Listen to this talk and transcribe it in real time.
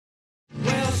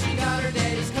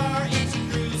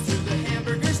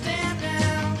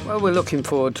Well, we're looking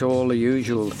forward to all the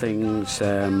usual things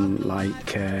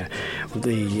like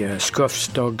the Scruff's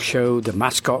Dog Show, the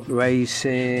mascot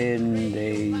racing,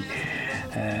 the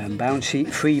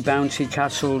free bouncy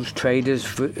castles, traders,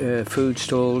 food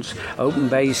stalls, open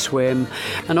bay swim,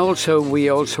 and we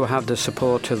also have the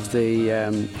support of the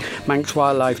Manx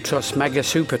Wildlife Trust mega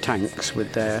super tanks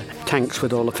with their tanks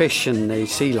with all the fish and the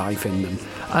sea life in them.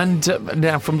 And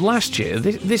now from last year,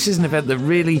 this is an event that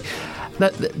really...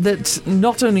 That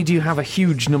not only do you have a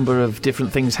huge number of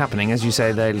different things happening, as you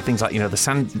say, there things like, the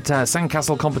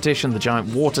sandcastle competition, the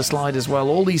giant water slide as well,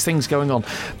 all these things going on.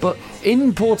 But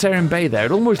in Port Erin Bay there,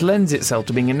 it almost lends itself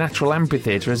to being a natural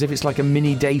amphitheatre, as if it's like a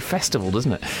mini day festival,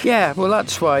 doesn't it? Yeah, well,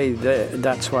 that's why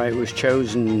it was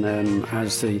chosen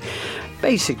as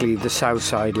basically the south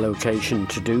side location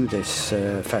to do this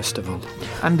festival.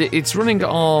 And it's running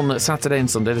on Saturday and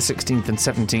Sunday, the 16th and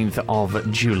 17th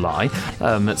of July.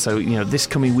 So, this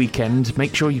coming weekend,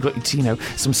 make sure you've got,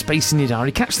 some space in your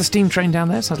diary. Catch the steam train down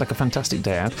there. Sounds like a fantastic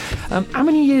day out. How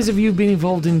many years have you been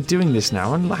involved in doing this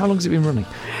now, and how long has it been running?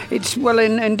 It's,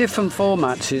 in different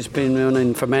formats. It's been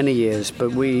running for many years,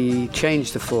 but we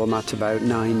changed the format about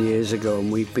 9 years ago,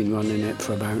 and we've been running it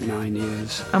for about 9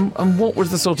 years. And what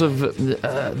was the sort of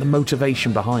the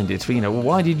motivation behind it?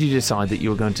 Why did you decide that you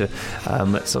were going to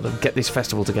sort of get this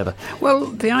festival together? Well,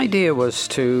 the idea was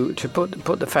to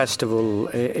put the festival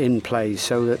in place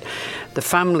so that the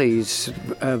families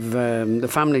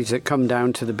that come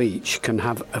down to the beach can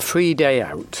have a free day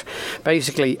out.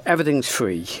 Basically, everything's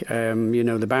free.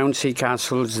 The bouncy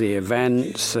castles, the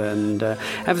events, and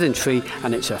everything's free,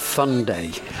 and it's a fun day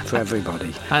for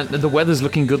everybody. And the weather's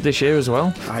looking good this year as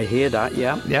well. I hear that,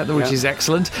 yeah. Yeah, which is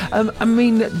excellent.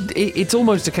 It's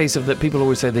almost a case of that people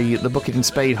always say the bucket and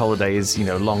spade holiday is,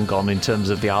 long gone in terms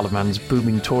of the Isle of Man's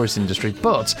booming tourist industry.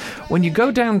 But when you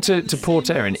go down to Port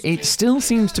Erin, it still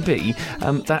seems to be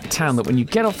that town that when you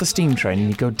get off the steam train and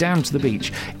you go down to the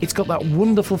beach, it's got that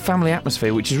wonderful family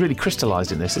atmosphere, which is really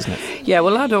crystallised in this, isn't it? Yeah,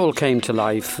 well, that all came to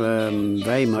life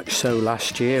very much so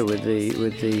last year with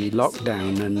the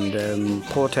lockdown, and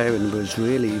Port Erin was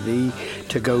really the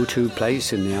to-go-to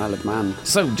place in the Isle of Man.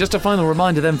 So, just a final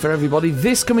reminder then for everybody,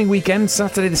 this coming weekend,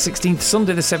 Saturday the 16th,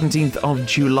 Sunday the 17th of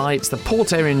July, it's the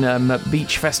Port Erin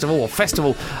Beach Festival, or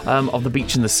Festival of the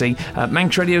Beach and the Sea.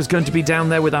 Manx Radio is going to be down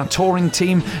there with our touring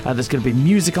team. There's going to be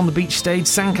music on the beach stage,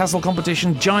 sandcastle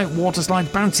competition, giant water slide,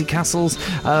 bouncy castles,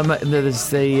 there's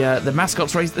the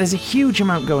mascots race. There's a huge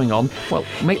amount going on. Well,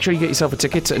 make sure you get yourself a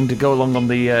ticket and go along on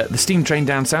the steam train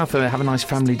down south and have a nice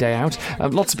family day out.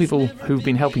 Lots of people who've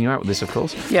been helping you out with this, of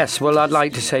course. Yes, well, I'd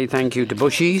like to say thank you to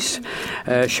Bushies,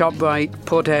 ShopRite,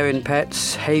 Port Erin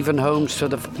Pets, Haven Homes.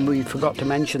 We forgot to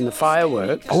mention the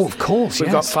fireworks. Oh, of course,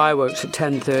 We've got fireworks at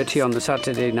 10:30 on the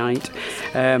Saturday night.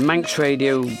 Manx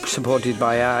Radio, supported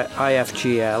by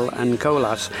IFGL and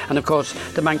COLAS, and of course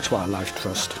the Manx Wildlife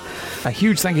Trust. A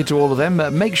huge thank you to all of them.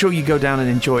 Make sure you go down and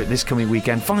enjoy it this coming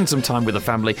weekend. Find some time with the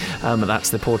family. That's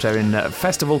the Port Erin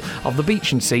Festival of the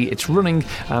Beach and Sea. It's running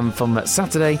from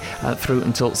Saturday through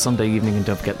until Sunday evening, and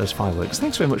don't forget those fireworks.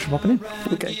 Thanks very much for popping in.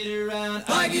 Okay.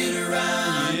 I get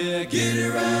around, yeah, get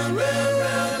around.